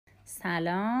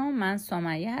سلام، من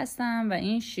سمیه هستم و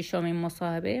این 6مین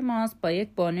مصاحبه ماست با یک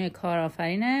بانوی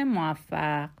کارآفرین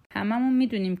موفق. هممون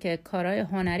میدونیم که کارهای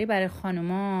هنری برای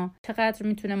خانوما چقدر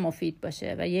میتونه مفید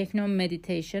باشه و یک نوع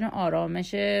مدیتیشن و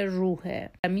آرامش روحه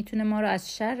و میتونه ما رو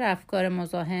از شر افکار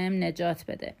مزاحم نجات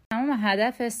بده. تمام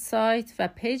هدف سایت و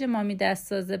پیج مامی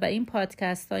دستسازه و این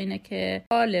پادکست ها اینه که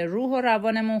حال روح و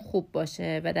روانمون خوب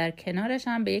باشه و در کنارش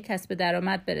هم به یک کسب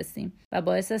درآمد برسیم و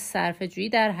باعث صرفه‌جویی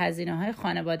در هزینه‌های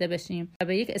خانواده بشیم و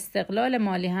به یک استقلال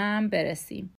مالی هم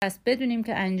برسیم. پس بدونیم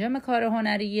که انجام کار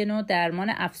هنری یه نوع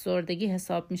درمان افسردگی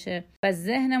حساب میشه و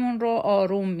ذهنمون رو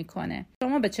آروم میکنه.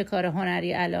 شما به چه کار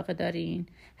هنری علاقه دارین؟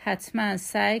 حتما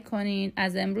سعی کنین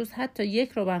از امروز حتی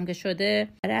 1 ربع هم که شده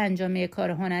برای انجام یک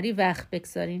کار هنری وقت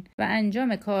بگذارین و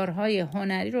انجام کارهای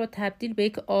هنری رو تبدیل به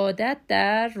یک عادت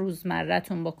در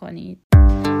روزمره‌تون بکنید.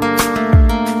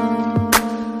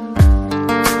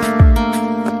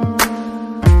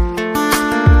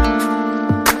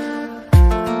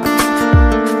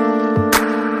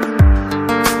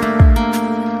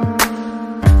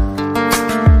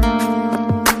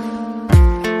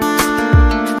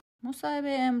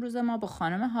 مصاحبه امروز ما با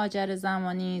خانم هاجر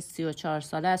زمانی 34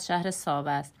 ساله از شهر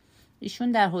ساوه است.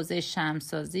 ایشون در حوزه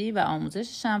شمعسازی و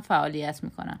آموزش شمع فعالیت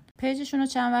میکنن. پیجشون رو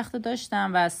چند وقت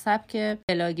داشتم و از سبک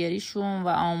بلاگریشون و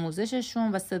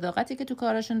آموزششون و صداقتی که تو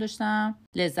کارشون داشتم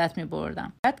لذت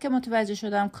میبردم. بعد که متوجه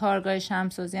شدم کارگاه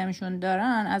شمعسازی همیشون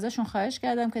دارن، ازشون خواهش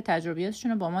کردم که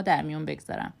تجربیاتشون رو با ما در میون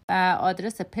بگذارن و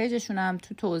آدرس پیجشون هم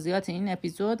تو توضیحات این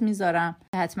اپیزود میذارم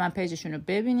که حتما پیجشون رو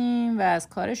ببینیم و از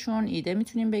کارشون ایده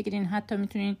میتونین بگیرین، حتی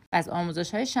میتونین از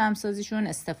آموزش‌های شمعسازیشون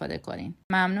استفاده کنین.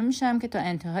 ممنون میشم که تا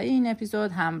انتهای این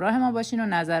اپیزود همراه ما باشین و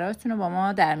نظراتتون رو با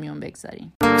ما در میون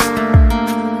بگذارین.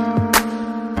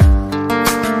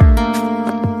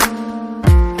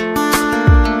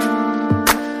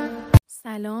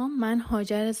 سلام، من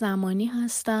هاجر زمانی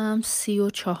هستم.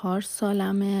 34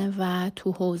 سالمه و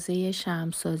تو حوزه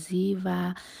شمعسازی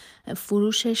و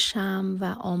فروش شمع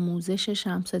و آموزش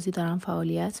شمعسازی دارم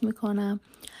فعالیت میکنم.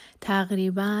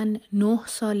 تقریباً 9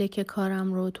 ساله که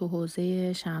کارم رو تو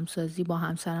حوزه شمعسازی با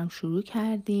همسرم شروع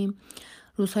کردیم.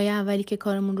 روزهای اولی که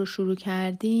کارمون رو شروع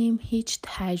کردیم هیچ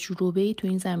تجربه‌ای تو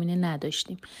این زمینه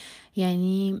نداشتیم.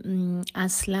 یعنی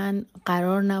اصلاً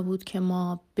قرار نبود که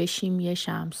ما بشیم یه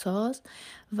شمعساز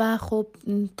و خب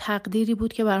تقدیری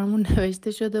بود که برامون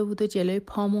نوشته شده بود و جلوی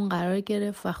پامون قرار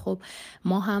گرفت و خب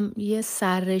ما هم یه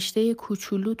سررشته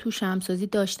کوچولو تو شمعسازی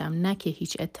داشتم، نه که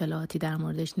هیچ اطلاعاتی در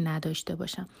موردش نداشته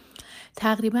باشم.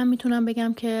 تقریبا میتونم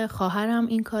بگم که خواهرم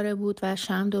این کاره بود و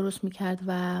شمع درست میکرد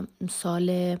و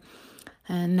سال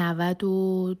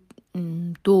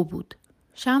 92 بود.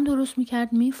 شمع درست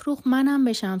میکرد میفروخت. منم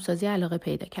به شمعسازی علاقه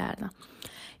پیدا کردم.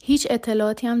 هیچ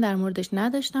اطلاعاتی هم در موردش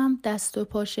نداشتم. دست و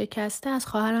پا شکسته از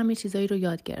خواهرم یه چیزایی رو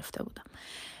یاد گرفته بودم.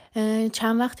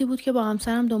 چند وقتی بود که با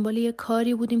همسرم دنبال یه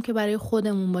کاری بودیم که برای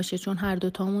خودمون باشه، چون هر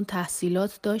دوتامون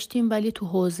تحصیلات داشتیم ولی تو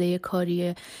حوزه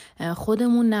کاری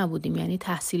خودمون نبودیم، یعنی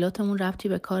تحصیلاتمون ربطی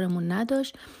به کارمون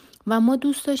نداشت و ما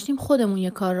دوست داشتیم خودمون یه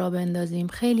کار را بندازیم.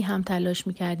 خیلی هم تلاش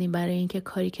میکردیم برای اینکه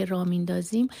کاری که را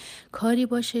میندازیم کاری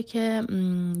باشه که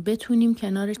بتونیم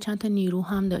کنارش چند تا نیرو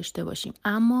هم داشته باشیم،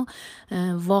 اما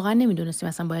واقعا نمیدونستیم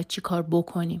اصلا باید چی کار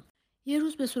بکنیم. یه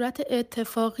روز به صورت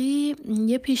اتفاقی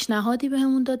یه پیشنهادی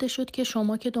بهمون داده شد که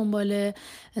شما که دنبال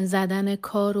زدن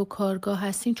کار و کارگاه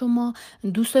هستین، چون ما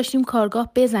دوست داشتیم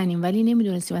کارگاه بزنیم ولی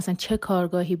نمیدونستیم مثلا چه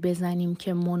کارگاهی بزنیم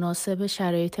که مناسب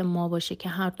شرایط ما باشه که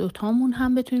هر دوتامون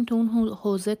هم بتونیم تو اون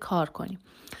حوزه کار کنیم.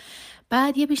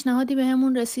 بعد یه پیشنهادی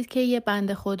بهمون رسید که یه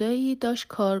بنده خدایی داشت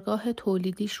کارگاه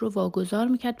تولیدیش رو واگذار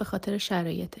میکرد به خاطر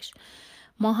شرایطش.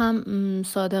 ما هم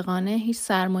صادقانه هیچ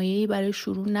سرمایه‌ای برای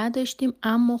شروع نداشتیم،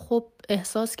 اما خب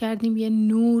احساس کردیم یه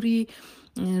نوری،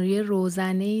 یه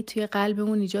روزنه‌ای توی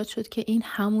قلبمون ایجاد شد که این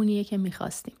همونیه که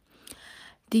می‌خواستیم.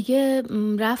 دیگه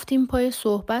رفتیم پای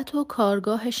صحبت و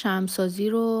کارگاه شمعسازی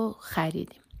رو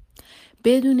خریدیم.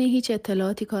 بدون هیچ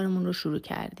اطلاعاتی کارمون رو شروع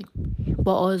کردیم،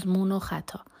 با آزمون و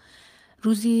خطا.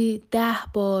 روزی 10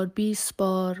 بار، 20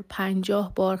 بار،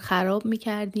 50 بار خراب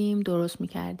میکردیم، درست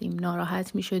میکردیم.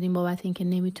 ناراحت میشدیم بابت اینکه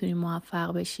نمیتونیم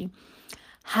موفق بشیم.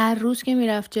 هر روز که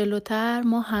میرفت جلوتر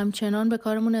ما همچنان به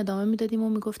کارمون ادامه میدادیم و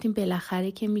میگفتیم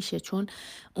بالاخره که میشه، چون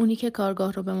اونی که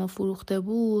کارگاه رو به ما فروخته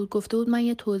بود گفته بود من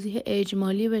یه توضیح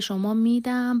اجمالی به شما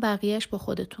میدم، بقیهش با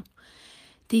خودتون.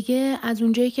 دیگه از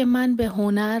اونجایی که من به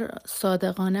هنر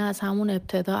صادقانه از همون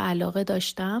ابتدا علاقه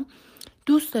داشتم،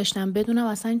 دوست داشتم بدونم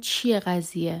اصلا چیه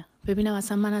قضیه، ببینم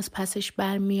اصلا من از پسش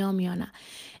برمیام یا نه.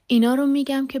 اینا رو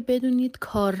میگم که بدونید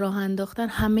کار راه انداختن،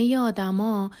 همه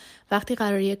آدما وقتی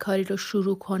قراره یه کاری رو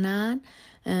شروع کنن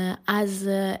از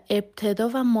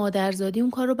ابتدا و مادرزادی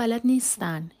اون کار رو بلد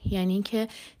نیستن، یعنی اینکه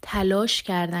تلاش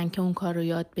کردن که اون کار رو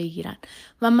یاد بگیرن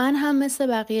و من هم مثل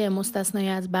بقیه مستثنای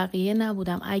از بقیه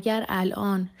نبودم. اگر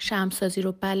الان شمعسازی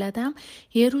رو بلدم،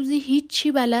 یه روزی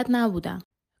هیچی بلد نبودم.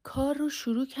 کار رو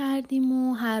شروع کردیم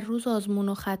و هر روز آزمون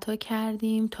و خطا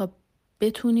کردیم تا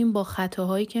بتونیم با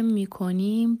خطاهایی که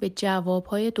میکنیم به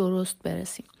جوابهای درست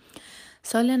برسیم.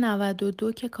 سال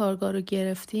 92 که کارگاه رو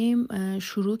گرفتیم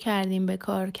شروع کردیم به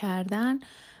کار کردن.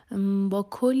 با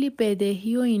کلی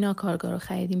بدهی و اینا کارگاه رو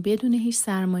خریدیم بدون هیچ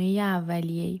سرمایه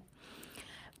اولیه‌ای.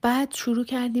 بعد شروع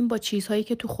کردیم با چیزهایی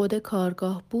که تو خود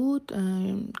کارگاه بود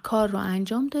کار رو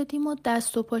انجام دادیم و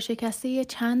دست و پا شکسته یه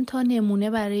چند تا نمونه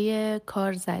برای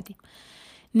کار زدیم.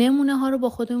 نمونه ها رو با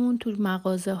خودمون تو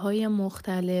مغازه های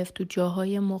مختلف، تو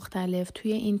جاهای مختلف،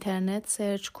 توی اینترنت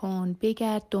سرچ کن،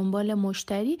 بگرد دنبال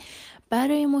مشتری،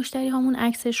 برای مشتری همون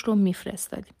عکسش رو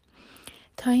میفرستادیم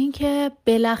تا اینکه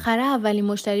بالاخره اولین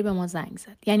مشتری به ما زنگ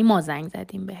زد. یعنی ما زنگ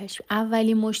زدیم بهش.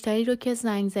 اولین مشتری رو که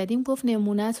زنگ زدیم گفت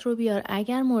نمونت رو بیار،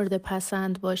 اگر مورد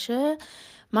پسند باشه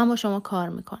من با شما کار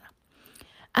میکنم.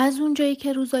 از اون جایی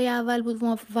که روزای اول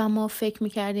بود و ما فکر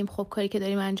میکردیم خب کاری که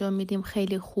داریم انجام میدیم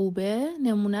خیلی خوبه،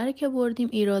 نمونه رو که بردیم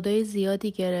ایرادای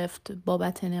زیادی گرفت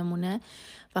بابت نمونه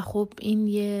و خب این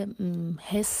یه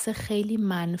حس خیلی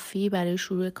منفی برای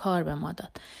شروع کار به ما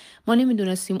داد. ما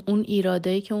نمیدونستیم اون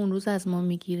ایرادایی که اون روز از ما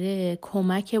میگیره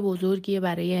کمک بزرگیه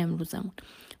برای امروزمون،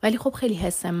 ولی خب خیلی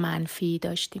حس منفی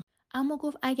داشتیم. اما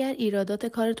گفت اگر ایرادات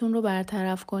کارتون رو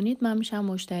برطرف کنید من میشم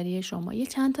مشتری شما. یه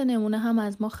چند تا نمونه هم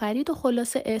از ما خرید و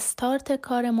خلاصه استارت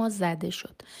کار ما زده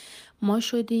شد. ما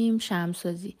شدیم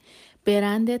شمعسازی.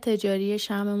 برند تجاری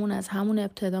شمعمون از همون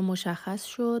ابتدا مشخص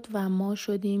شد و ما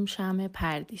شدیم شمع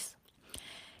پردیس.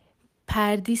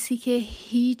 پردیسی که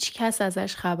هیچ کس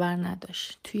ازش خبر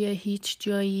نداشت. توی هیچ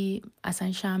جایی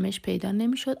اصلا شمعش پیدا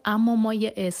نمیشد، اما ما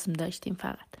یه اسم داشتیم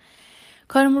فقط.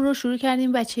 کارمون رو شروع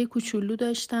کردیم. بچه کوچولو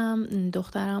داشتم،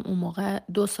 دخترم اون موقع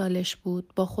 2 سالش بود.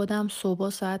 با خودم صبح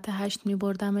ساعت 8 می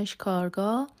بردمش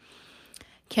کارگاه،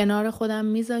 کنار خودم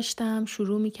میذاشتم،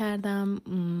 شروع میکردم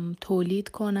تولید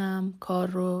کنم کار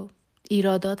رو،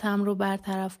 ایراداتم رو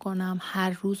برطرف کنم،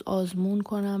 هر روز آزمون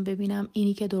کنم ببینم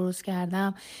اینی که درست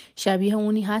کردم شبیه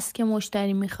اونی هست که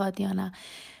مشتری میخواد یا نه.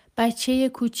 بچه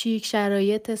کوچیک،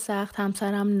 شرایط سخت،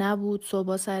 همسرم نبود،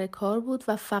 صبح سر کار بود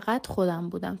و فقط خودم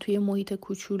بودم توی محیط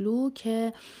کوچولو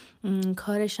که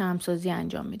کار شمعسازی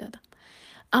انجام میدادم.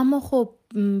 اما خب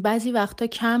بعضی وقتا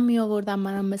کم می آوردم.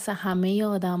 منم مثل همه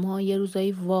آدم ها یه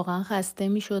روزایی واقعا خسته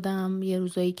می شدم، یه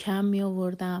روزایی کم می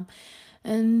آوردم،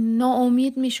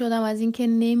 ناامید می شدم از اینکه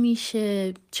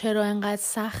نمیشه، چرا انقدر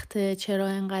سخته، چرا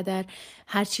انقدر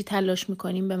هرچی تلاش می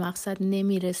کنیم به مقصد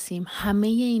نمی رسیم. همه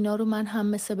اینا رو من هم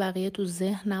مثل بقیه تو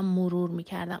ذهنم مرور می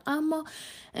کردم، اما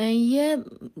یه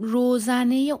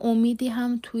روزنه امیدی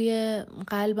هم توی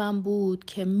قلبم بود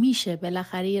که میشه،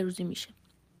 بالاخره یه روزی میشه.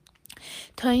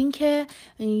 تا اینکه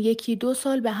 1-2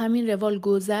 سال به همین روال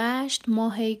گذشت.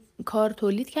 ما کار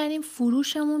تولید کردیم،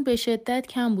 فروشمون به شدت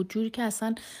کم بود، جوری که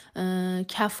اصلا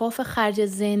کفاف خرج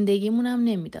زندگیمون هم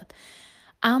نمیداد.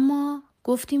 اما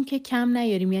گفتیم که کم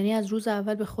نیاریم، یعنی از روز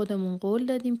اول به خودمون قول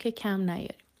دادیم که کم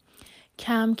نیاریم.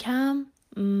 کم کم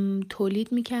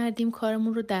تولید میکردیم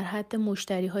کارمون رو در حد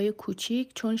مشتری های کوچیک،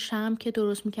 چون شمع که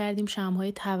درست میکردیم شمع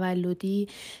های تولدی،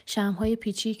 شمع های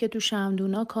پیچی که تو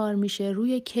شمعدونا کار میشه،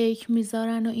 روی کیک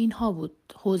میذارن و اینها بود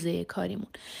حوزه کاریمون.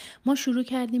 ما شروع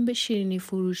کردیم به شیرینی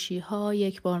فروشی ها،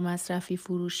 یک بار مصرفی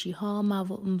فروشی ها،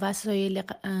 وسایل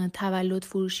تولد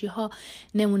فروشی ها،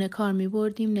 نمونه کار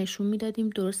میبردیم نشون میدادیم.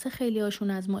 درسته خیلی هاشون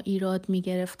از ما ایراد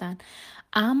میگرفتن،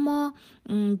 اما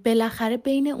بالاخره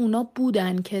بین اونا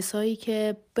بودن کسایی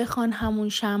که بخوان همون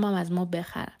شمع هم از ما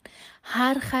بخرن.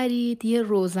 هر خرید یه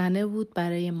روزنه بود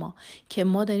برای ما که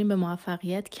ما داریم به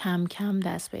موفقیت کم کم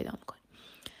دست پیدا میکنیم.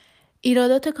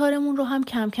 ایرادات کارمون رو هم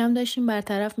کم کم داشتیم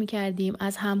برطرف میکردیم.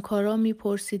 از همکارا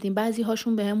میپرسیدیم، بعضی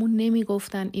هاشون به همون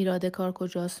نمیگفتن ایراد کار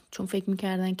کجاست، چون فکر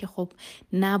میکردن که خب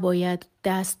نباید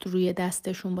دست روی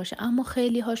دستشون باشه، اما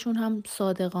خیلی هاشون هم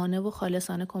صادقانه و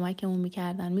خالصانه کمکمون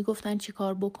میکردن، میگفتن چی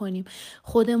کار بکنیم.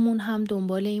 خودمون هم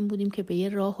دنبال این بودیم که به یه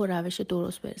راه و روش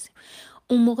درست برسیم.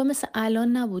 اون موقع مثل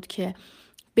الان نبود که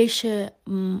بشه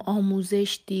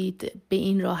آموزش دید به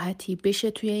این راحتی،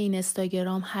 بشه توی این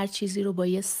اینستاگرام هر چیزی رو با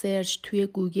یه سرچ توی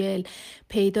گوگل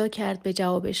پیدا کرد به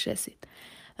جوابش رسید.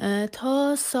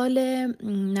 تا سال 94-5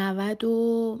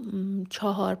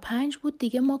 بود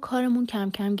دیگه ما کارمون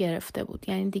کم کم گرفته بود،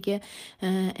 یعنی دیگه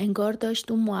انگار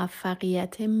داشت اون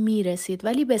موفقیت میرسید،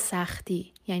 ولی به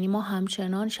سختی. یعنی ما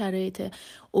همچنان شرایط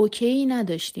اوکی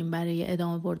نداشتیم برای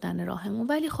ادامه بردن راهمون،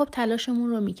 ولی خب تلاشمون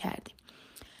رو میکردیم.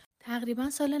 تقریبا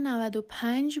سال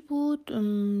 95 بود،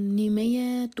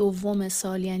 نیمه دوم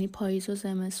سال، یعنی پاییز و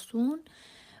زمستون.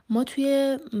 ما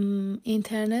توی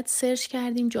اینترنت سرچ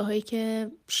کردیم جاهایی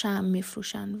که شمع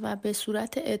میفروشن و به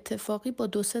صورت اتفاقی با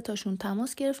 2-3 تاشون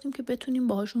تماس گرفتیم که بتونیم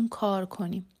باهاشون کار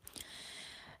کنیم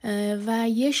و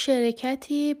یه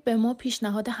شرکتی به ما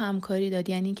پیشنهاد همکاری داد،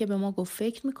 یعنی اینکه به ما گفت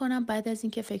فکر میکنم. بعد از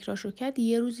اینکه فکراشو کرد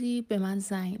یه روزی به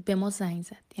ما زنگ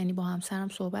زد، یعنی با همسرم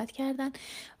صحبت کردن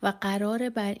و قرار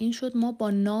بر این شد ما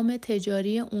با نام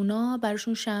تجاری اونا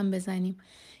براشون شمع بزنیم،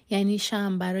 یعنی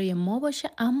شمع برای ما باشه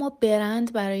اما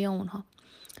برند برای اونها.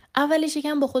 اولش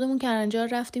یکم با خودمون کرنجار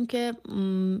رفتیم که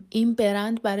این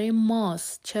برند برای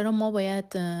ماست، چرا ما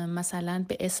باید مثلا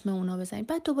به اسم اونا بزنیم.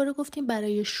 بعد دوباره گفتیم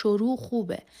برای شروع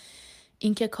خوبه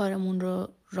اینکه کارمون رو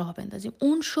راه بندازیم.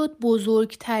 اون شد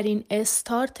بزرگترین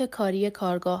استارت کاری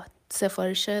کارگاه.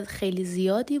 سفارش خیلی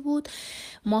زیادی بود،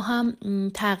 ما هم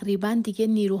تقریبا دیگه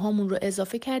نیروهامون رو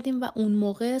اضافه کردیم و اون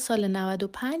موقع سال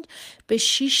 95 به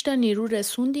 6 تا نیرو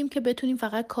رسوندیم که بتونیم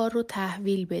فقط کار رو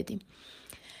تحویل بدیم.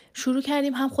 شروع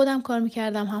کردیم، هم خودم کار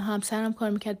میکردم هم همسرم کار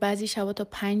میکرد. بعضی شبا تا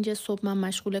 5 صبح من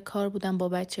مشغول کار بودم با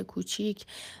بچه کوچیک،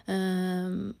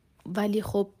 ولی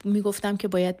خب میگفتم که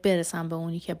باید برسم به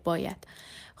اونی که باید.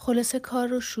 خلاصه کار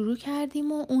رو شروع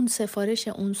کردیم و اون سفارش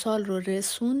اون سال رو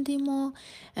رسوندیم و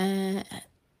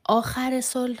آخر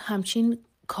سال همچین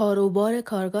کاروبار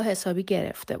کارگاه حسابی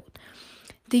گرفته بود.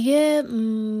 دیگه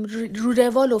رو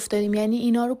روال افتادیم، یعنی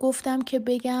اینا رو گفتم که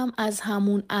بگم از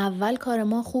همون اول کار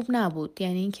ما خوب نبود،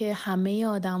 یعنی اینکه همه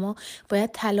آدما باید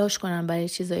تلاش کنن برای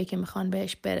چیزایی که میخوان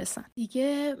بهش برسن.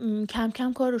 دیگه کم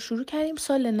کم کار رو شروع کردیم.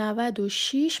 سال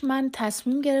 96 من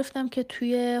تصمیم گرفتم که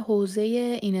توی حوزه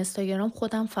اینستاگرام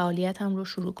خودم فعالیتم رو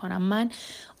شروع کنم. من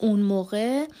اون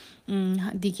موقع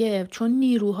دیگه چون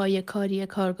نیروهای کاری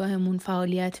کارگاهمون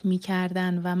فعالیت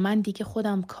میکردن و من دیگه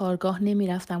خودم کارگاه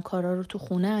نمیرفتم، کارا رو تو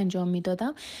خونه انجام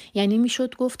میدادم، یعنی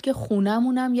میشد گفت که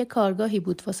خونمونم یه کارگاهی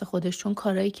بود واسه خودش، چون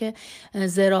کارهایی که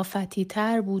ظرافتی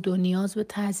تر بود و نیاز به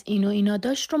تزیین و اینا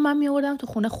داشت رو من میوردم تو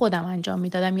خونه خودم انجام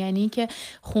میدادم. یعنی که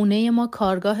خونه ما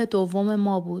کارگاه دوم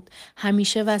ما بود،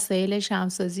 همیشه وسایل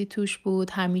شمعسازی توش بود،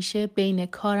 همیشه بین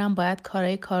کارم باید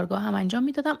کارهای کارگاه هم انجام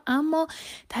میدادم. اما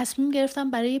تصمیم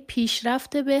گرفتم برای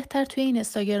پیشرفت بهتر توی این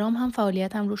اینستاگرام هم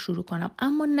فعالیتم رو شروع کنم،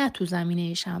 اما نه تو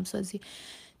زمینه شمعسازی.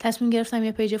 تصمیم گرفتم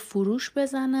یه پیج فروش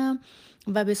بزنم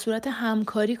و به صورت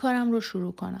همکاری کارم رو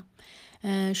شروع کنم.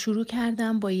 شروع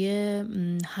کردم با یه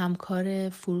همکار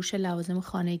فروش لوازم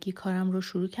خانگی کارم رو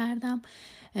شروع کردم.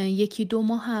 1-2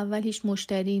 ماه اول هیچ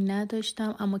مشتری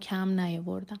نداشتم اما کم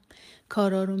نیاوردم.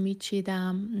 کارا رو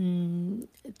میچیدم،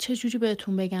 چجوری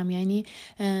بهتون بگم، یعنی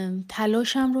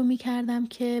تلاشم رو میکردم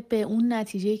که به اون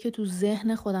نتیجه‌ای که تو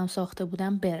ذهن خودم ساخته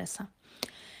بودم برسم.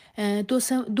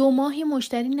 2 ماهی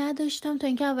مشتری نداشتم تا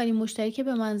اینکه اولین مشتری که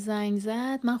به من زنگ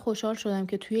زد، من خوشحال شدم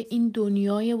که توی این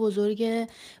دنیای بزرگ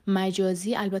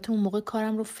مجازی، البته اون موقع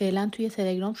کارم رو فعلا توی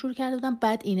تلگرام شروع کرده بودم،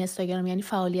 بعد این اینستاگرام، یعنی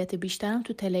فعالیت بیشترم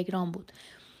تو تلگرام بود.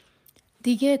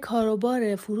 دیگه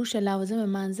کاروبار فروش لوازم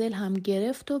منزل هم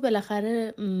گرفت و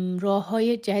بالاخره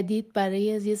راه‌های جدید برای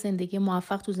یه زندگی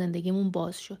موفق تو زندگیمون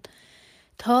باز شد.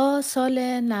 تا سال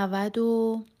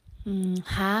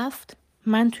 97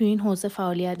 من تو این حوزه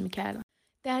فعالیت میکردم.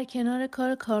 در کنار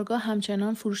کار کارگاه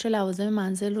همچنان فروش لوازم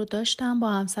منزل رو داشتم. با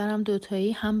همسرم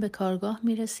دوتایی هم به کارگاه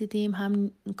میرسیدیم،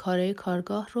 هم کارهای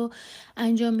کارگاه رو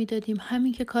انجام میدادیم،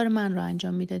 همین که کار من رو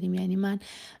انجام میدادیم. یعنی من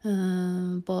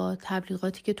با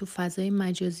تبلیغاتی که تو فضای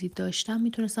مجازی داشتم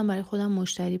میتونستم برای خودم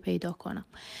مشتری پیدا کنم.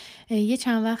 یه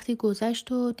چند وقتی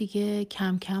گذشت و دیگه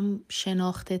کم کم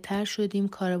شناخته تر شدیم،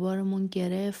 کاربارمون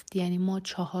گرفت. یعنی ما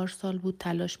 4 سال بود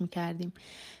تلاش میکردیم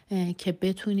که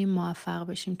بتونیم موفق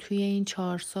بشیم. توی این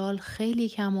 4 سال خیلی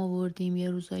کم آوردیم، یه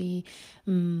روزایی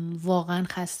واقعا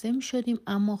خسته می شدیم،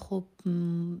 اما خب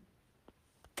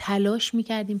تلاش می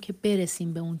کردیم که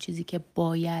برسیم به اون چیزی که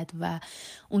باید و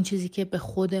اون چیزی که به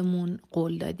خودمون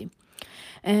قول دادیم.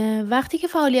 وقتی که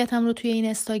فعالیتم رو توی این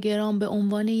اینستاگرام به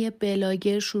عنوان یه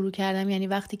بلاگر شروع کردم، یعنی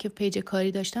وقتی که پیج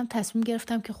کاری داشتم، تصمیم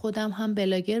گرفتم که خودم هم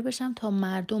بلاگر بشم تا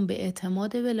مردم به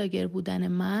اعتماد بلاگر بودن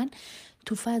من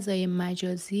تو فضای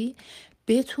مجازی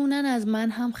بتونن از من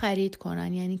هم خرید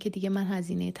کنن. یعنی که دیگه من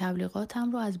هزینه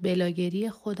تبلیغاتم رو از بلاگری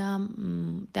خودم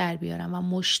در بیارم و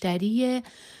مشتری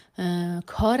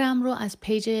کارم رو از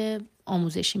پیج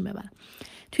آموزشیم ببرم.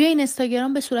 توی این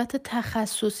اینستاگرام به صورت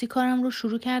تخصصی کارم رو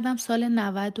شروع کردم. سال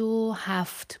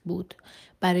 97 بود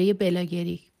برای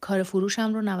بلاگری کار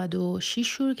فروشم رو 96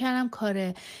 شروع کردم،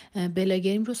 کار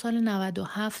بلاگریم رو سال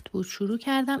 97 بود شروع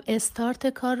کردم. استارت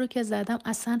کار رو که زدم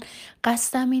اصلا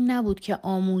قصدم این نبود که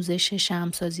آموزش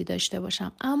شمعسازی داشته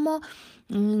باشم، اما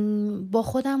با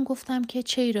خودم گفتم که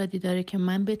چه ایرادی داره که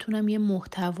من بتونم یه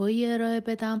محتوایی ارائه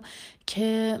بدم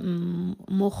که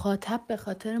مخاطب به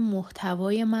خاطر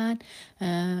محتوای من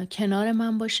کنار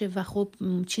من باشه و خب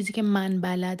چیزی که من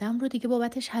بلدم رو دیگه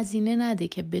بابتش هزینه نده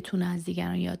که بتونه از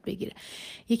دیگران یاد بگیره.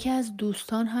 یکی از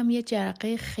دوستان هم یه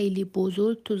جرقه خیلی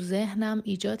بزرگ تو ذهنم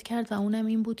ایجاد کرد و اونم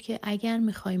این بود که اگر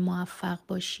میخوای موفق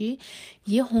باشی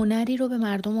یه هنری رو به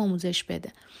مردم آموزش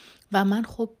بده. و من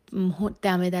خب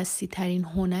دم دستی ترین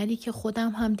هنری که خودم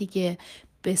هم دیگه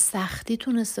به سختی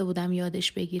تونسته بودم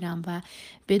یادش بگیرم و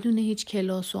بدون هیچ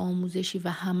کلاس و آموزشی و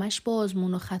همش با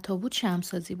آزمون و خطا بود،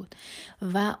 شمعسازی بود.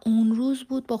 و اون روز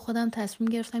بود با خودم تصمیم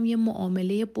گرفتم یه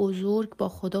معامله بزرگ با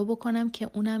خدا بکنم که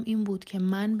اونم این بود که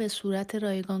من به صورت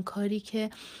رایگان کاری که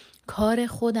کار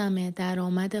خودمه،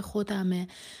 درآمد خودمه،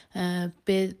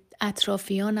 به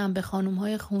اطرافیانم، به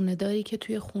خانم‌های خونه‌داری که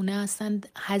توی خونه هستن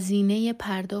هزینه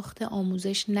پرداخت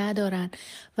آموزش ندارن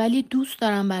ولی دوست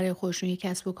دارن برای خودشون یک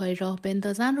کسب و کاری راه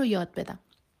بندازن رو یاد بدم.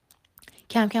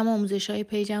 کم کم آموزش‌های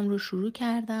پیجم رو شروع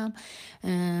کردم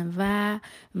و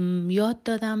یاد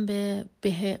دادم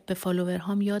به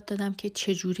فالوورهام یاد دادم که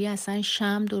چجوری اصلا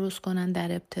شمع درست کنن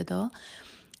در ابتدا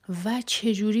و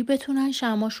چجوری بتونن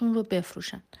شمعاشون رو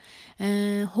بفروشن.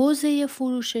 حوزه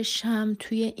فروش شمع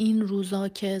توی این روزا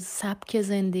که سبک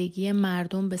زندگی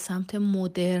مردم به سمت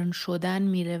مدرن شدن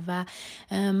میره و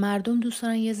مردم دوست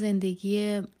دارن یه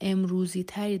زندگی امروزی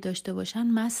تری داشته باشن،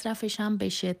 مصرفش هم به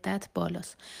شدت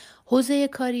بالاست. حوزه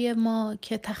کاری ما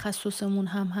که تخصصمون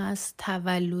هم هست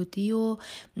تولدی و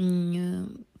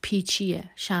پیچیه،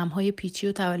 شمع‌های پیچی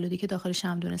و تولدی که داخل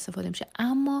شمعدون استفاده میشه.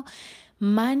 اما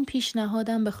من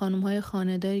پیشنهادم به خانم‌های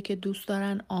خانه‌داری که دوست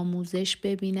دارن آموزش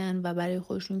ببینن و برای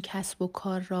خودشون کسب و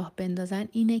کار راه بندازن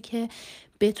اینه که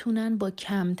بتونن با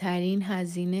کمترین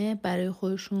هزینه برای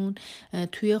خودشون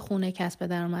توی خونه کسب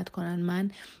درآمد کنن.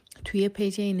 من توی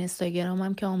پیج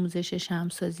اینستاگرامم که آموزش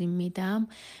شمعسازی میدم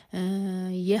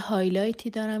یه هایلایتی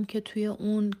دارم که توی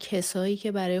اون کسایی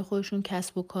که برای خودشون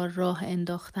کسب و کار راه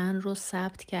انداختن رو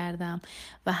ثبت کردم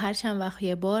و هر چند وقت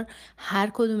یه بار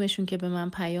هر کدومشون که به من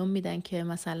پیام میدن که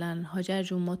مثلا هاجر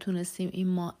جون ما تونستیم این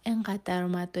ماه انقدر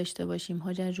درآمد داشته باشیم،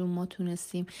 هاجر جون ما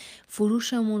تونستیم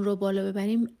فروشمون رو بالا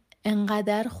ببریم،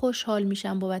 انقدر خوشحال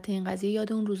میشم بابت این قضیه.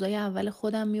 یاد اون روزای اول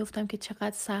خودم میافتم که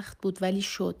چقدر سخت بود ولی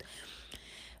شد.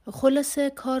 خلاصه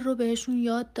کار رو بهشون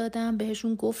یاد دادم،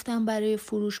 بهشون گفتم برای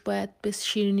فروش باید به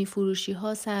شیرینی فروشی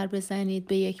ها سر بزنید،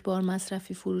 به یک بار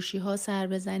مصرفی فروشی ها سر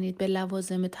بزنید، به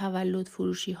لوازم تولد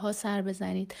فروشی ها سر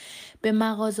بزنید، به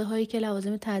مغازه هایی که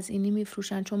لوازم تزیینی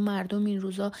میفروشن، چون مردم این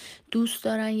روزا دوست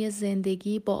دارن یه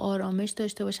زندگی با آرامش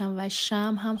داشته باشن و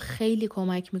شمع هم خیلی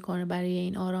کمک میکنه برای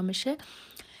این آرامشه.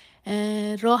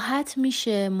 راحت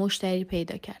میشه مشتری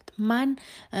پیدا کرد. من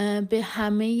به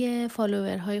همه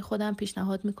فالوورهای خودم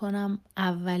پیشنهاد میکنم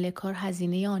اول کار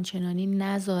هزینه آنچنانی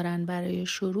نذارن برای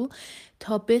شروع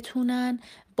تا بتونن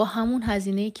با همون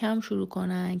هزینه کم شروع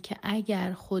کنن که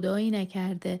اگر خدایی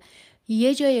نکرده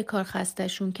یه جای کار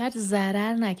خستشون کرد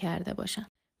ضرر نکرده باشن.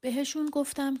 بهشون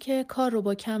گفتم که کار رو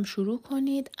با کم شروع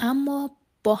کنید، اما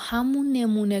با همون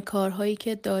نمونه کارهایی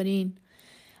که دارین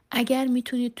اگر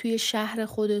میتونید توی شهر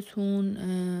خودتون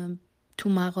تو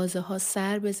مغازه ها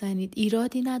سر بزنید،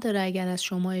 ایرادی نداره اگر از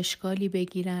شما اشکالی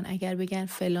بگیرن، اگر بگن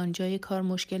فلان جای کار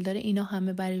مشکل داره، اینا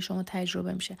همه برای شما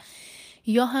تجربه میشه.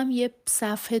 یا هم یه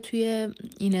صفحه توی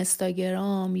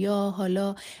اینستاگرام یا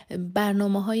حالا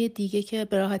برنامه‌های دیگه که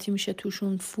به راحتی میشه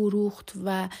توشون فروخت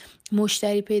و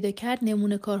مشتری پیدا کرد،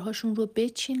 نمونه کارهاشون رو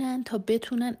بچینن تا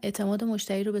بتونن اعتماد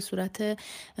مشتری رو به صورت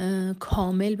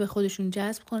کامل به خودشون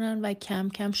جذب کنن و کم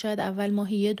کم شاید اول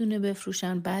ماهی یه دونه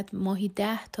بفروشن، بعد ماهی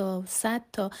 10 تا 100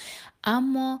 تا،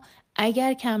 اما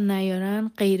اگر کم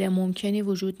نیارن غیر ممکنی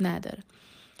وجود نداره.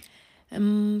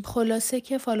 خلاصه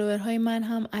که فالوورهای من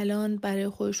هم الان برای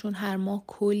خودشون هر ماه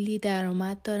کلی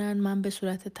درآمد دارن. من به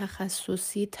صورت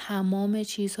تخصصی تمام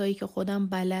چیزهایی که خودم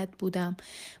بلد بودم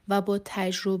و با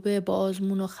تجربه با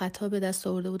آزمون و خطا به دست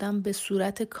آورده بودم به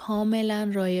صورت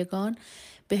کاملا رایگان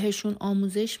بهشون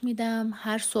آموزش میدم.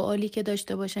 هر سوالی که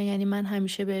داشته باشن، یعنی من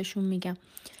همیشه بهشون میگم،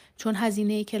 چون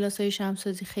هزینه کلاس‌های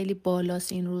شمعسازی خیلی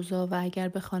بالاست این روزا و اگر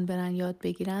بخوان برن یاد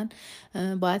بگیرن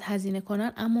باید هزینه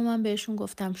کنن، اما من بهشون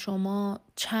گفتم شما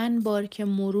چند بار که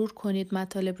مرور کنید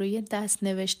مطالب رو، یه دست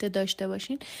نوشته داشته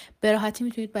باشین، به راحتی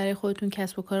میتونید برای خودتون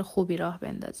کسب و کار خوبی راه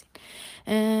بندازین.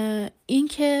 این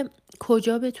که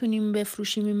کجا بتونیم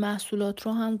بفروشیم این محصولات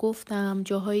رو هم گفتم،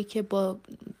 جاهایی که با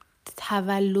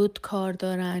تولد کار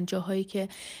دارن، جاهایی که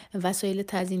وسایل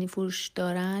تزیینی فروش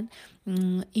دارن،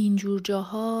 اینجور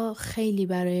جاها خیلی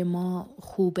برای ما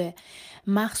خوبه،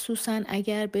 مخصوصا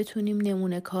اگر بتونیم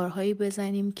نمونه کارهایی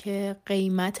بزنیم که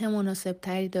قیمت مناسب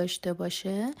تری داشته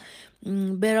باشه،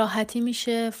 به راحتی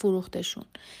میشه فروختشون.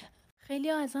 خیلی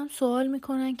ازم سوال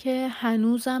میکنن که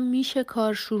هنوزم میشه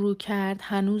کار شروع کرد،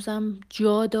 هنوزم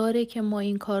جا داره که ما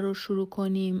این کار رو شروع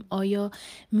کنیم، آیا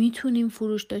میتونیم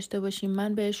فروش داشته باشیم؟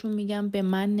 من بهشون میگم به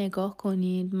من نگاه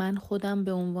کنید، من خودم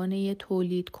به عنوان یه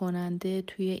تولید کننده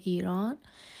توی ایران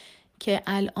که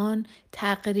الان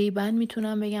تقریبا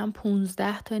میتونم بگم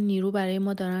 15 تا نیرو برای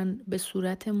ما دارن به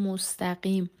صورت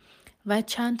مستقیم و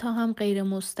چند تا هم غیر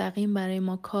مستقیم برای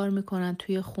ما کار میکنن،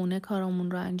 توی خونه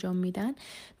کارامون رو انجام میدن.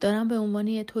 دارم به عنوان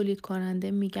یه تولید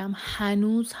کننده میگم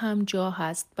هنوز هم جا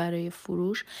هست برای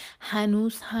فروش،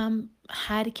 هنوز هم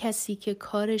هر کسی که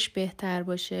کارش بهتر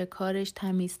باشه، کارش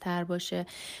تمیزتر باشه،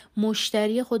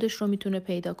 مشتری خودش رو میتونه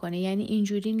پیدا کنه. یعنی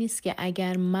اینجوری نیست که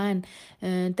اگر من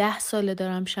 10 ساله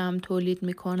دارم شمع تولید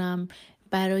میکنم،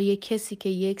 برای کسی که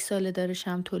 1 ساله داره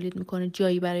شمع تولید میکنه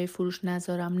جایی برای فروش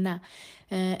نذارم. نه،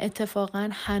 اتفاقا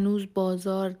هنوز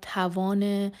بازار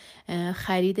توان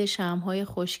خرید شمع‌های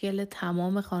خوشگل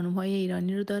تمام خانم‌های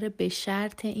ایرانی رو داره، به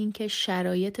شرط اینکه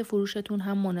شرایط فروشتون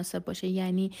هم مناسب باشه،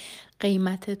 یعنی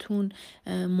قیمتتون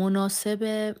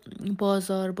مناسب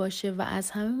بازار باشه و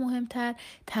از همه مهمتر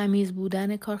تمیز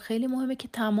بودن کار. خیلی مهمه که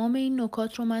تمام این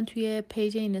نکات رو من توی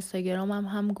پیج اینستاگرامم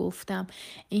هم گفتم،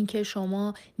 اینکه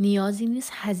شما نیازی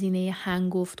نیست هزینه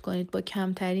هنگفت کنید، با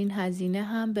کمترین هزینه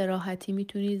هم به راحتی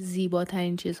میتونید زیباترین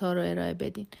چیزها رو ارائه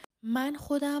بدین. من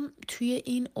خودم توی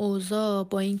این اوضاع،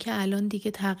 با اینکه الان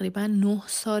دیگه تقریبا 9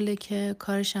 ساله که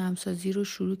کار شمعسازی رو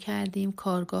شروع کردیم،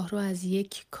 کارگاه رو از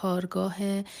یک کارگاه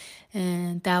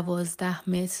 12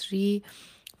 متری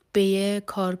به یه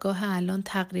کارگاه الان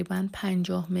تقریبا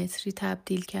 50 متری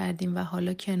تبدیل کردیم و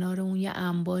حالا کنار اون یه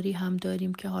انباری هم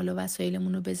داریم که حالا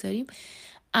وسایلمون رو بذاریم،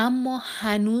 اما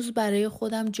هنوز برای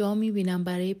خودم جا میبینم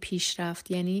برای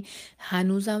پیشرفت. یعنی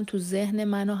هنوزم تو ذهن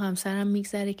من و همسرم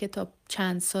میگذره که تا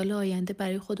چند سال آینده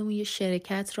برای خودمون یه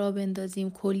شرکت را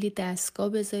بندازیم، کلی دستگاه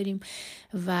بذاریم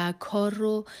و کار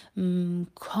رو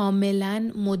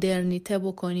کاملا مدرنیته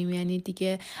بکنیم، یعنی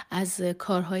دیگه از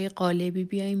کارهای قالبی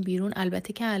بیایم بیرون.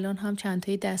 البته که الان هم چند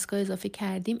تای دستگاه اضافه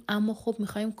کردیم، اما خب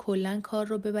میخوایم کلا کار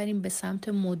رو ببریم به سمت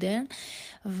مدرن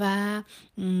و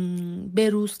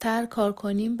بروزتر کار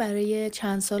کنیم. برای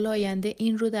چند سال آینده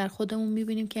این رو در خودمون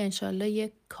میبینیم که انشالله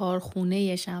یک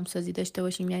کارخونه شمعسازی داشته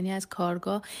باشیم، یعنی از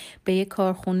کارگاه به یک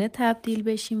کارخونه تبدیل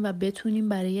بشیم و بتونیم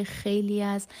برای خیلی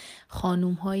از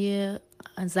خانوم‌های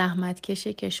زحمتکش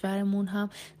کشورمون هم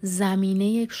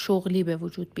زمینه شغلی به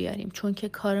وجود بیاریم، چون که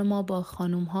کار ما با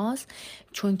خانوم هاست،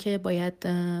 چون که باید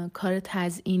کار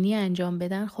تزیینی انجام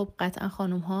بدن. خب قطعا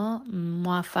خانوم ها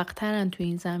موفق ترن تو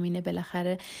این زمینه،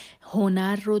 بالاخره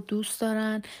هنر رو دوست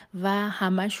دارن و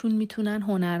همشون میتونن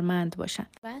هنرمند باشن.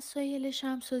 وسایل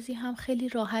شمعسازی هم خیلی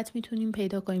راحت میتونیم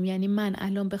پیدا کنیم، یعنی من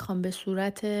الان بخوام به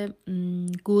صورت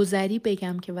گذری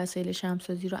بگم که وسایل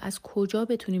شمعسازی رو از کجا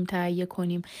بتونیم تهیه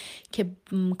کنیم که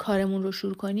کارمون رو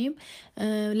شروع کنیم،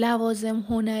 لوازم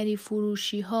هنری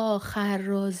فروشی ها،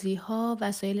 خرازی ها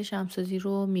وسایل شمعسازی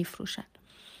رو میفروشن.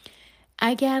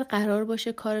 اگر قرار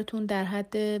باشه کارتون در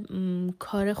حد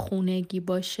کار خونگی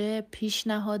باشه،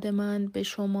 پیشنهاد من به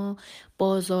شما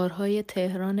بازارهای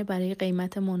تهران برای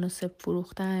قیمت مناسب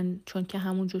فروختن، چون که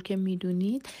همونجور که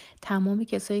میدونید تمامی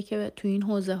کسایی که تو این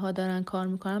حوزه ها دارن کار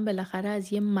میکنن بالاخره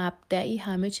از یه مبدعی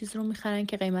همه چیز رو میخرن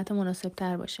که قیمت مناسب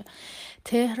تر باشه.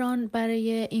 تهران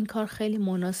برای این کار خیلی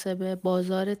مناسبه،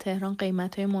 بازار تهران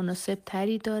قیمت های مناسب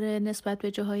تری داره نسبت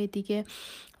به جاهای دیگه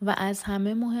و از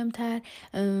همه مهمتر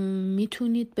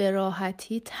میتونید به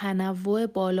راحتی تنوع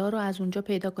بالا رو از اونجا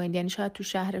پیدا کنید. یعنی شاید تو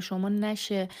شهر شما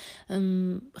نشه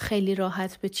خیلی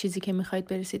راحت به چیزی که میخواید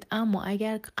برسید، اما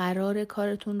اگر قرار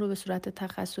کارتون رو به صورت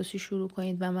تخصصی شروع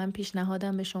کنید و من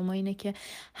پیشنهادم به شما اینه که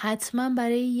حتما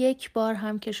برای یک بار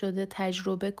هم که شده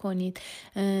تجربه کنید.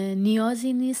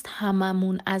 نیازی نیست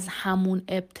هممون از همون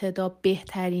ابتدا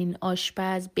بهترین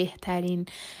آشپز، بهترین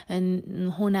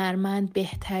هنرمند،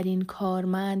 بهترین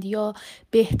کارمند یا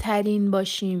بهترین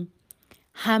باشیم.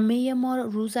 همه ما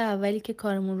روز اولی که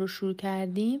کارمون رو شروع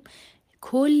کردیم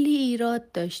کلی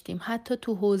ایراد داشتیم، حتی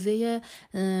تو حوزه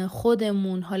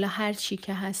خودمون، حالا هر چی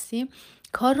که هستیم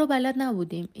کار رو بلد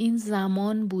نبودیم. این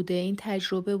زمان بوده، این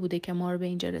تجربه بوده که ما رو به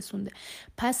اینجا رسونده.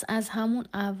 پس از همون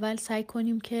اول سعی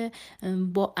کنیم که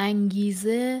با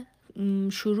انگیزه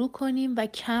شروع کنیم و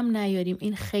کم نیاریم.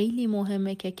 این خیلی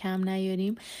مهمه که کم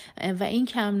نیاریم و این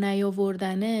کم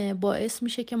نیاوردنه باعث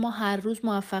میشه که ما هر روز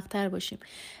موفق تر باشیم.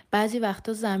 بعضی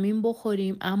وقتا زمین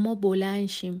بخوریم اما بلند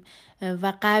شیم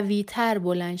و قوی تر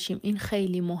بلند شیم. این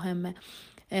خیلی مهمه.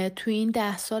 تو این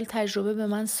 10 سال تجربه به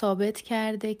من ثابت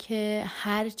کرده که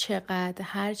هر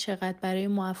چقدر برای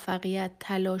موفقیت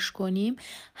تلاش کنیم،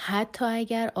 حتی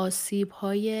اگر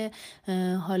آسیب‌های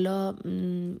حالا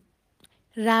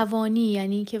روانی،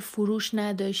 یعنی که فروش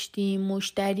نداشتیم،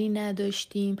 مشتری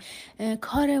نداشتیم،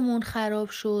 کارمون خراب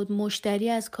شد، مشتری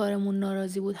از کارمون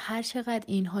ناراضی بود، هر چقدر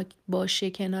اینها باشه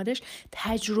کنارش،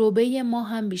 تجربه ما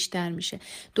هم بیشتر میشه.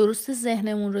 درسته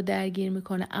ذهنمون رو درگیر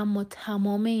میکنه، اما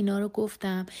تمام اینا رو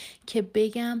گفتم که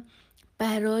بگم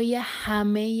برای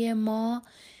همه ما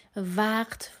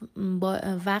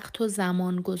وقت و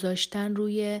زمان گذاشتن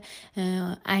روی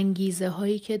انگیزه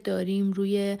هایی که داریم،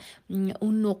 روی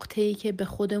اون نقطه‌ای که به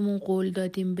خودمون قول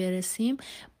دادیم برسیم،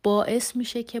 باعث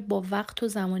میشه که با وقت و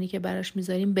زمانی که براش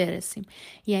میذاریم برسیم.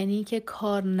 یعنی که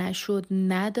کار نشد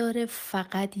نداره،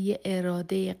 فقط یه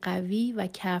اراده قوی و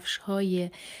کفش‌های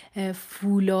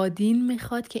فولادین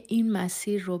میخواد که این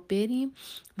مسیر رو بریم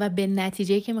و به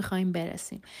نتیجه‌ای که میخوایم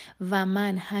برسیم. و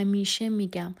من همیشه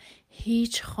میگم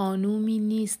هیچ خانومی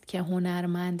نیست که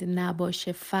هنرمند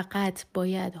نباشه، فقط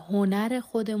باید هنر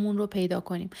خودمون رو پیدا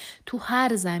کنیم تو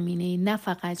هر زمینه‌ای، نه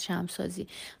فقط شمعسازی.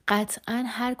 قطعاً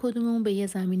هر کدوممون به یه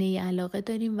زمینه علاقه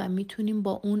داریم و میتونیم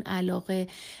با اون علاقه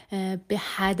به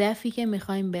هدفی که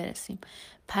میخوایم برسیم.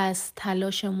 پس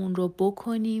تلاشمون رو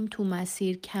بکنیم، تو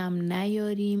مسیر کم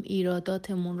نیاریم،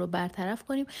 ایراداتمون رو برطرف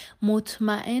کنیم،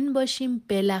 مطمئن باشیم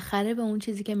بالاخره به اون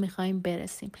چیزی که میخوایم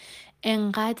برسیم.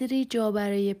 انقدری جا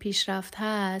برای پیشرفت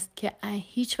هست که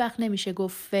هیچ وقت نمیشه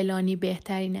گفت فلانی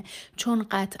بهترینه، چون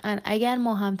قطعاً اگر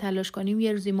ما هم تلاش کنیم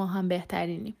یه روزی ما هم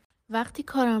بهترینیم. وقتی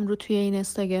کارم رو توی این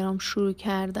اینستاگرام شروع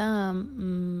کردم،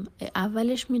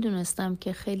 اولش میدونستم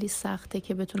که خیلی سخته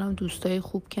که بتونم دوستای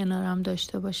خوب کنارم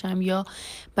داشته باشم یا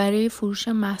برای فروش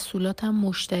محصولاتم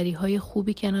مشتریهای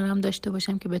خوبی کنارم داشته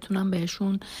باشم که بتونم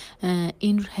بهشون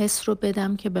این حس رو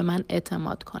بدم که به من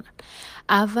اعتماد کنن.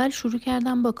 اول شروع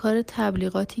کردم با کار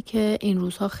تبلیغاتی که این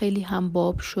روزها خیلی هم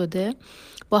باب شده،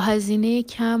 با هزینه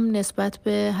کم نسبت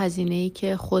به هزینه‌ای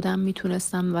که خودم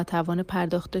میتونستم و توان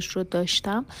پرداختش رو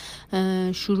داشتم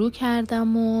شروع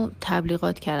کردم و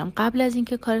تبلیغات کردم. قبل از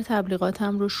اینکه کار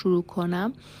تبلیغاتم رو شروع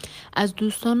کنم، از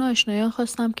دوستان و آشنایان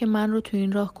خواستم که من رو تو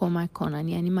این راه کمک کنن،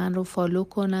 یعنی من رو فالو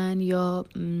کنن یا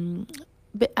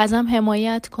ازم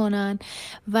حمایت کنن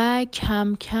و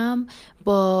کم کم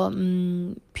با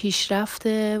پیشرفت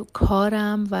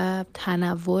کارم و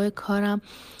تنوع کارم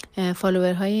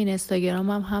فالوورهای این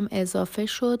اینستاگرامم هم اضافه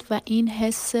شد و این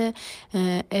حس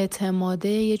اعتماده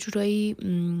یه جورایی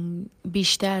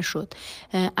بیشتر شد.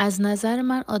 از نظر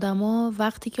من آدما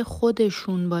وقتی که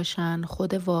خودشون باشن،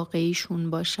 خود واقعیشون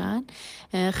باشن،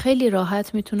 خیلی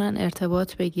راحت میتونن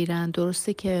ارتباط بگیرن.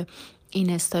 درسته که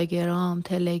اینستاگرام،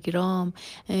 تلگرام،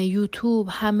 یوتیوب،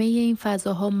 همه این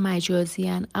فضاها مجازی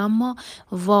هن، اما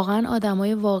واقعا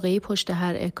آدمای واقعی پشت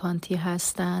هر اکانتی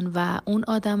هستن و اون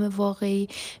آدم واقعی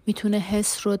میتونه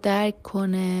حس رو درک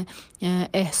کنه،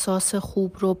 احساس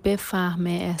خوب رو بفهمه،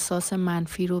 احساس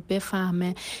منفی رو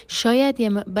بفهمه. شاید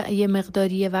یه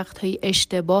مقداری وقتهایی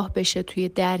اشتباه بشه توی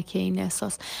درک این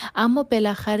احساس، اما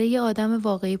بالاخره یه آدم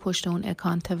واقعی پشت اون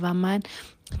اکانته و من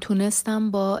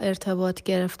تونستم با ارتباط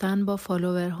گرفتن با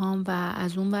فالوورهام و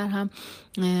از اون بر هم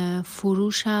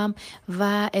فروشم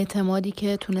و اعتمادی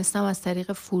که تونستم از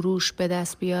طریق فروش به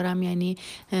دست بیارم، یعنی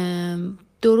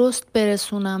درست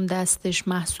برسونم دستش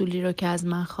محصولی رو که از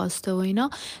من خواسته و اینا،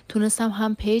 تونستم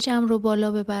هم پیجم رو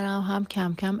بالا ببرم، هم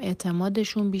کم کم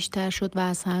اعتمادشون بیشتر شد و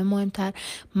از همه مهمتر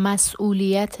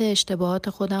مسئولیت اشتباهات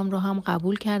خودم رو هم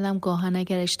قبول کردم. گاهن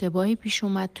اگر اشتباهی پیش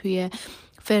اومد توی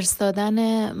فرستادن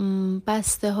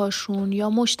بسته هاشون یا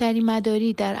مشتری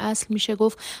مداری، در اصل میشه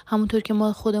گفت همونطور که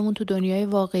ما خودمون تو دنیای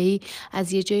واقعی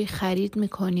از یه جایی خرید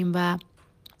میکنیم و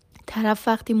طرف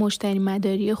وقتی مشتری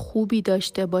مداری خوبی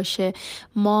داشته باشه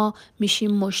ما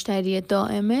میشیم مشتری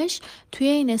دائمش، توی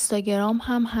این اینستاگرام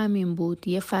هم همین بود،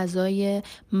 یه فضای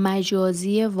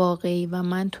مجازی واقعی و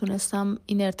من تونستم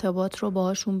این ارتباط رو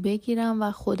باهاشون بگیرم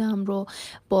و خودم رو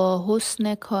با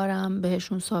حسن کارم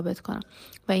بهشون ثابت کنم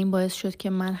و این باعث شد که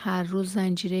من هر روز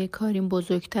زنجیره کاریم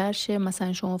بزرگتر شه.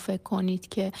 مثلا شما فکر کنید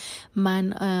که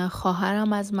من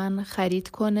خواهرم از من خرید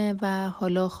کنه و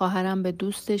حالا خواهرم به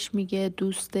دوستش میگه،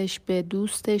 دوستش به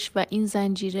دوستش و این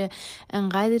زنجیره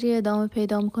انقدری ادامه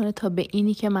پیدا میکنه تا به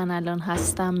اینی که من الان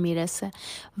هستم میرسه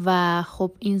و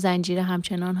خب این زنجیره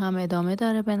همچنان هم ادامه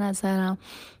داره به نظرم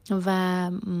و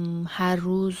هر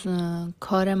روز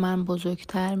کار من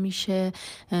بزرگتر میشه،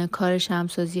 کار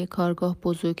شمعسازی کارگاه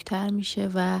بزرگتر میشه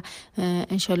و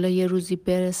انشالله یه روزی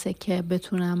برسه که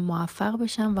بتونم موفق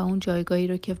بشم و اون جایگاهی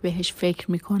رو که بهش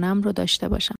فکر میکنم رو داشته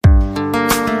باشم.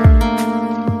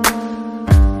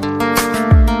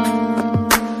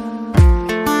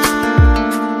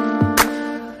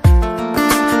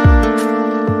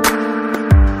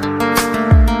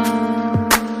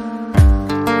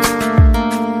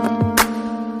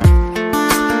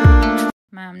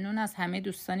 از همه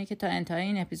دوستانی که تا انتهای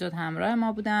این اپیزود همراه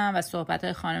ما بودن و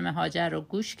صحبت‌های خانم هاجر رو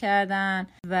گوش کردن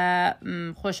و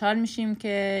خوشحال میشیم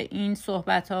که این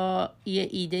صحبت‌ها یه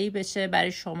ایده‌ای بشه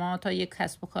برای شما تا یک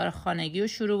کسب و کار خانگی رو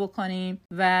شروع بکنیم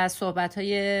و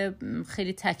صحبت‌های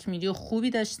خیلی تکمیلی و خوبی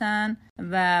داشتن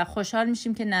و خوشحال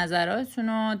میشیم که نظراتتون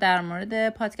رو در مورد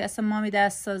پادکست مامی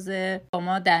دستسازه با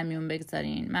ما در میون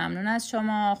بگذارین. ممنون از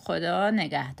شما. خدا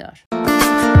نگهدار.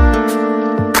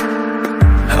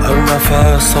 هر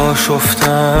نفس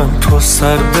آشفتم تو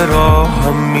سر به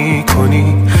راهم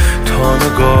میکنی، تا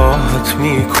نگاهت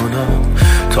میکنم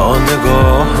تا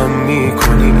نگاهم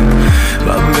میکنی.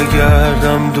 من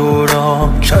بگردم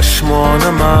دوران چشمان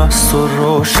مست و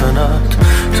روشنت،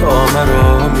 تا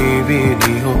مرا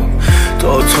میبینی و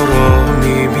تا تو را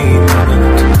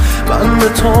میبینمت. من به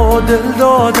تو دل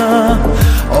دادم،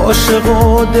 عاشق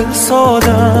و دل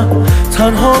سادم.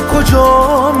 تنها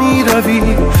کجا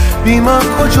میروی بی من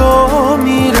کجا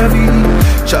میروی؟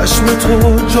 چشم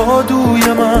تو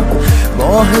جادوی من،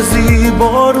 ماه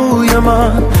زیبا روی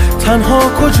من. تنها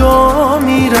کجا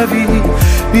میروی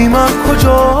بی من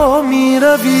کجا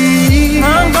میروی؟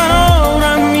 من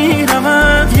قرارم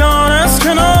میرود